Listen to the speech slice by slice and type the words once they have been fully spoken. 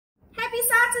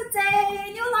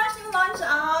today. New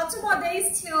launch. 2 more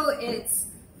days till it's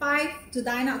 5 to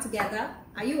dine out together.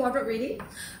 Are you wardrobe ready?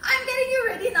 I'm getting you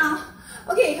ready now.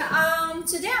 Okay,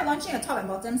 today I'm launching a top and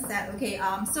bottom set. Okay,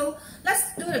 so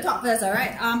let's do the top first,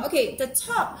 alright? Okay, the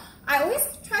top, I always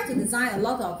try to design a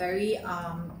lot of very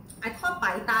I call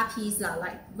baita piece,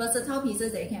 like versatile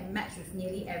pieces that you can match with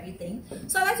nearly everything.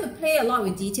 So I like to play a lot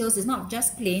with details. It's not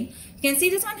just plain. You can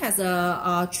see this one has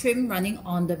a trim running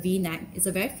on the V-neck. It's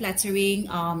a very flattering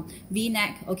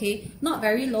V-neck, okay? Not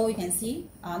very low, you can see.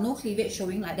 No cleavage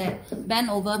showing like that. Bend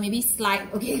over, maybe slide,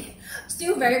 okay?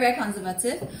 Still very, very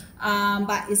conservative.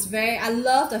 But it's very, I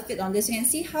love the fit on this. You can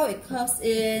see how it curves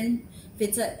in,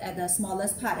 fitted at the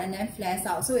smallest part and then flares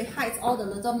out, so it hides all the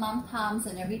little mom palms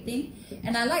and everything.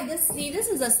 And I like this sleeve. This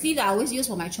is a sleeve that I always use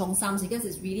for my cheongsams because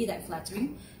it's really that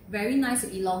flattering. Very nice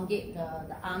to elongate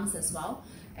the arms as well,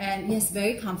 and yes,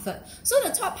 very comfort. So the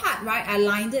top part, right, I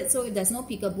lined it so there's no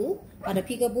peekaboo, but the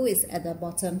peekaboo is at the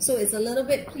bottom, so it's a little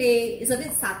bit it's a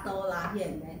bit subtle here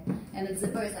and there, and the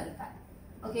zipper is at the back.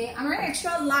 Okay, I'm wearing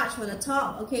extra large for the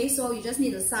top, okay, so you just need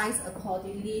to size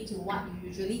accordingly to what you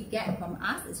usually get from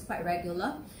us. It's quite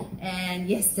regular. And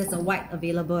yes, there's a white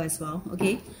available as well,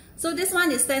 okay. So this one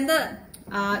is standard,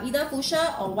 either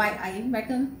fuchsia or white. I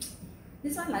reckon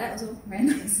this one like that also very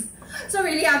nice. So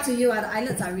really up to you. The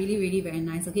eyelets are really, really very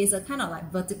nice, okay. It's a kind of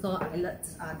like vertical eyelet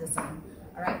design,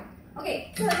 alright.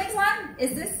 Okay, so the next one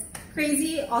is this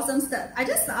crazy awesome skirt. I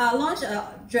just launched a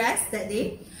dress that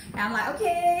day. And I'm like,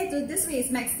 okay, this week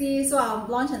is Maxi, so I'll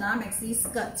launch another Maxi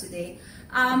skirt today.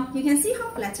 You can see how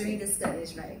flattering this skirt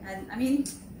is, right? And I mean,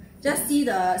 just see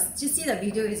the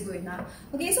video is good enough.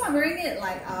 Okay, so I'm wearing it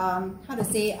like how to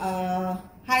say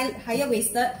higher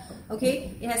waisted.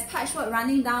 Okay, it has patchwork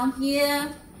running down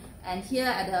here, and here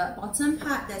at the bottom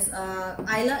part there's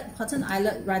a cotton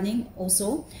eyelet running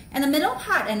also. And the middle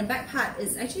part and the back part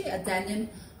is actually a denim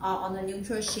on a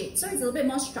neutral shade, so it's a little bit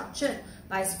more structured,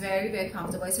 but it's very, very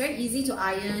comfortable. It's very easy to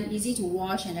iron, easy to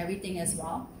wash and everything as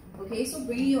well. Okay, so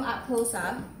bringing you up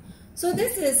closer. So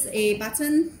this is a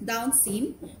button down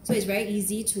seam, so it's very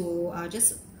easy to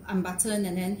just unbutton,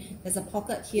 and then there's a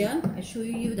pocket here. I show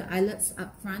you the eyelets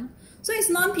up front. So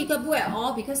it's non-peekaboo at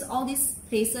all, because all these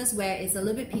places where it's a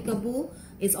little bit peekaboo,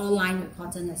 it's all lined with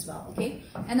cotton as well, okay?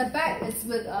 And the back is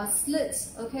with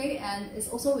slits, okay? And it's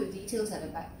also with details at the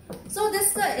back. So this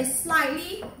skirt is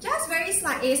slightly, just very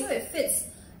slight A, so it fits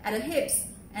at the hips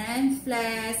and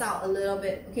flares out a little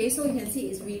bit, okay? So you can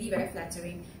see it's really very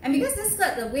flattering. And because this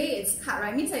skirt, the way it's cut,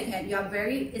 right, means that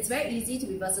it's very easy to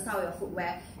be versatile with your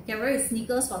footwear. You can wear with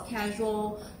sneakers for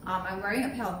casual. I'm wearing a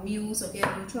pair of mules, okay,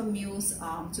 neutral mules,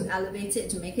 to elevate it,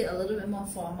 to make it a little bit more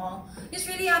formal. It's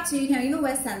really up to you. You can even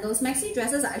wear sandals. Maxi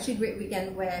dresses are actually great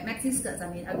weekend wear. Maxi skirts,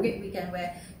 I mean, a great weekend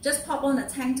wear. Just pop on a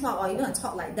tank top or even a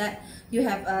top like that. You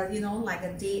have, you know, like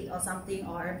a date or something,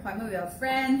 or an appointment with a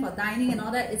friend for dining and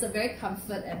all that. It's a very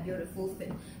comfort and beautiful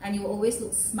fit, and you will always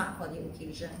look smart for the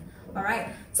occasion. Alright,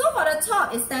 so for the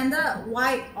top, it's standard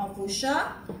white or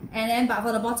fuchsia, and then but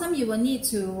for the bottom, you will need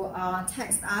to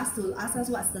text us to ask us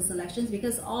what's the selections,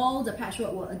 because all the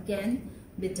patchwork will again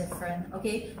be different.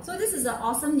 Okay, so this is an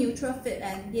awesome neutral fit,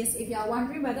 and yes, if you are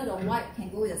wondering whether the white can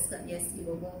go with the skirt, yes, it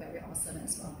will go very awesome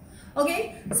as well.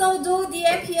 Okay, so do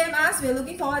DM PM us. We're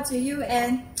looking forward to you,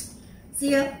 and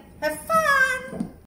see you. Have fun.